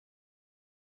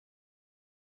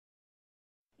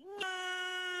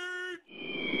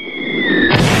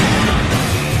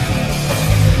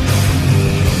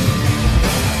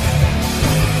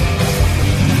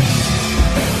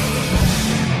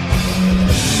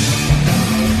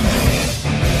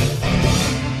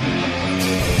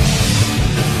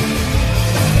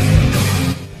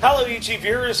BBC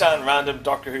viewers and random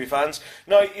Doctor Who fans.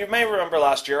 Now, you may remember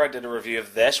last year I did a review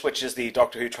of this, which is the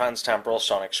Doctor Who Trans-Temporal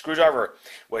sonic screwdriver,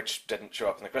 which didn't show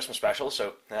up in the Christmas special,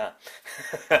 so yeah.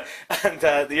 And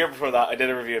the year before that I did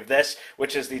a review of this,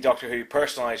 which is the Doctor Who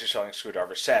Personalise sonic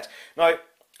screwdriver set. Now,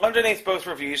 underneath both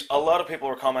reviews, a lot of people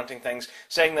were commenting things,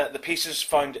 saying that the pieces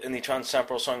found in the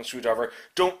Trans-Temporal sonic screwdriver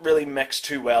don't really mix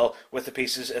too well with the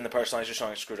pieces in the Personalise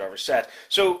sonic screwdriver set.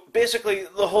 So basically,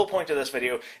 the whole point of this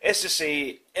video is to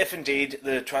see if indeed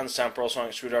the Trans-Temporal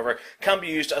sonic screwdriver can be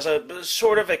used as a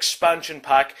sort of expansion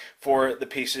pack for the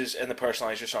pieces in the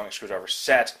Personalise sonic screwdriver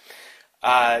set.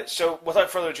 So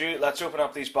without further ado, let's open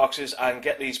up these boxes and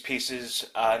get these pieces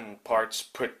and parts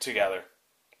put together.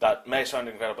 That may sound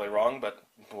incredibly wrong, but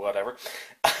whatever.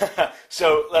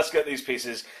 So let's get these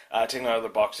pieces taken out of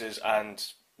their boxes and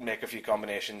make a few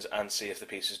combinations and see if the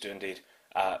pieces do indeed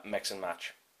mix and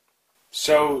match.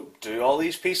 So, do all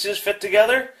these pieces fit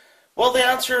together? Well, the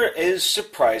answer is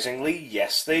surprisingly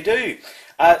yes, they do.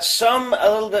 Some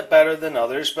a little bit better than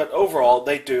others, but overall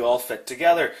they do all fit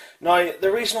together. Now,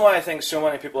 the reason why I think so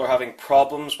many people are having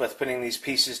problems with putting these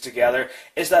pieces together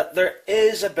is that there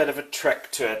is a bit of a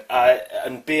trick to it,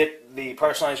 and be it the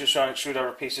Personalise sonic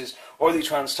screwdriver pieces or the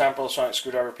Trans-Temporal sonic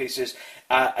screwdriver pieces,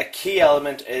 a key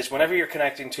element is whenever you're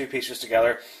connecting two pieces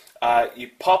together, you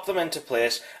pop them into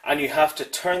place and you have to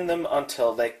turn them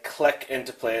until they click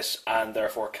into place and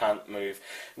therefore can't move.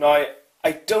 Now,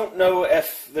 I don't know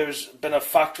if there's been a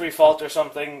factory fault or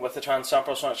something with the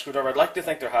Trans-Temporal sonic screwdriver. I'd like to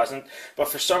think there hasn't, but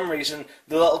for some reason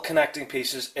the little connecting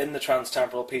pieces in the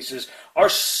Trans-Temporal pieces are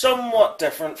somewhat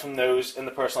different from those in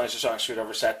the Personalise sonic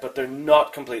screwdriver set, but they're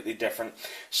not completely different.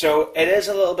 So it is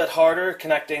a little bit harder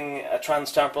connecting a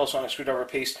Trans-Temporal sonic screwdriver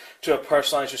piece to a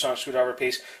Personalise sonic screwdriver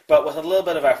piece, but with a little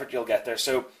bit of effort you'll get there.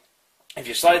 So if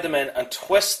you slide them in and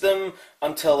twist them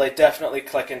until they definitely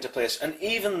click into place, and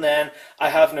even then I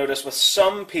have noticed with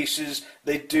some pieces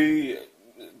they do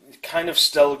kind of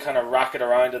still kind of racket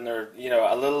around and they're, you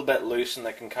know, a little bit loose and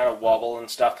they can kind of wobble and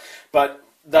stuff, but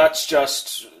that's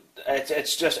just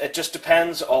it just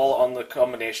depends all on the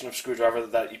combination of screwdriver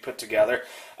that you put together.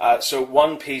 So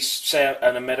one piece, say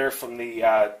an emitter from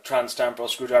the Trans-Temporal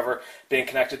screwdriver being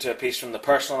connected to a piece from the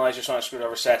Personalise sonic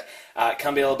screwdriver set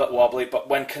can be a little bit wobbly, but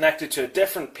when connected to a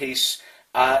different piece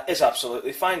is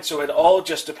absolutely fine. So it all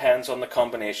just depends on the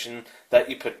combination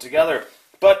that you put together.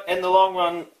 But in the long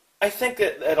run, I think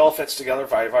it all fits together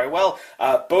very, very well.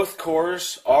 Both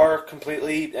cores are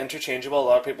completely interchangeable. A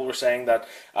lot of people were saying that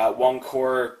one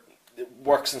core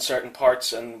works in certain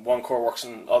parts and one core works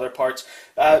in other parts.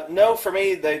 No, for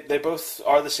me, they both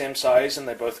are the same size and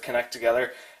they both connect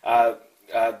together,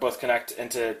 both connect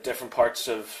into different parts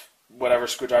of whatever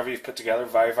screwdriver you've put together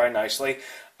very, very nicely.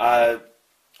 All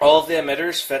of the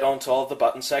emitters fit onto all of the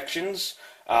button sections.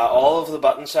 All of the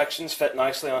button sections fit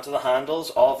nicely onto the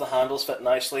handles. All of the handles fit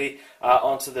nicely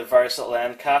onto the various little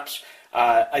end caps.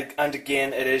 And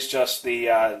again, it is just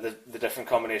the different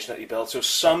combination that you build. So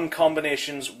some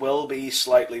combinations will be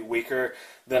slightly weaker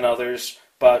than others,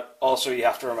 but also you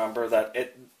have to remember that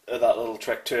that little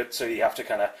trick to it. So you have to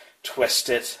kind of twist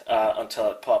it until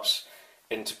it pops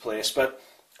into place. But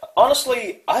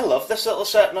honestly, I love this little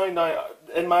set now. Now,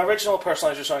 in my original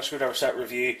Personalise sonic screwdriver set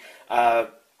review,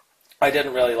 I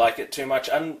didn't really like it too much,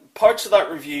 and parts of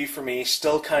that review for me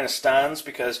still kind of stands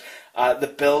because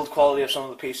the build quality of some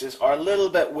of the pieces are a little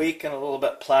bit weak and a little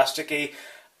bit plasticky,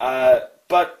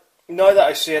 but now that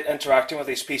I see it interacting with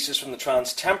these pieces from the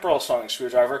Trans-Temporal sonic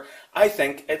screwdriver, I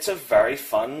think it's a very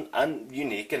fun and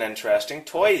unique and interesting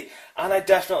toy. And I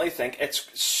definitely think it's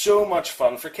so much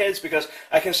fun for kids because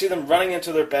I can see them running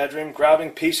into their bedroom,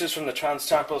 grabbing pieces from the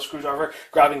Trans-Temporal screwdriver,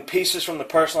 grabbing pieces from the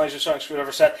Personalise sonic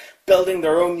screwdriver set, building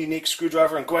their own unique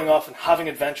screwdriver and going off and having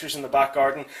adventures in the back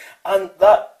garden. And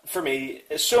that, for me,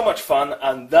 is so much fun,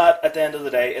 and that, at the end of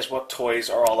the day, is what toys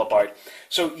are all about.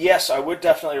 So yes, I would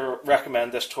definitely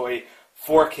recommend this toy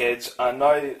for kids, and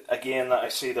now again that I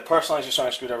see the Personalise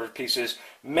sonic screwdriver pieces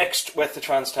mixed with the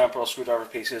Trans-Temporal screwdriver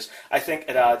pieces, I think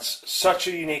it adds such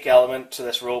a unique element to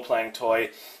this role-playing toy,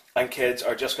 and kids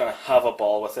are just going to have a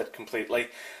ball with it completely.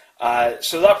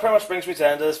 So that pretty much brings me to the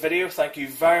end of this video. Thank you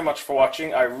very much for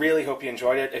watching. I really hope you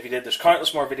enjoyed it. If you did, there's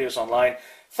countless more videos online.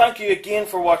 Thank you again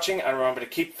for watching, and remember to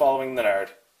keep following the nerd.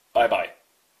 Bye bye.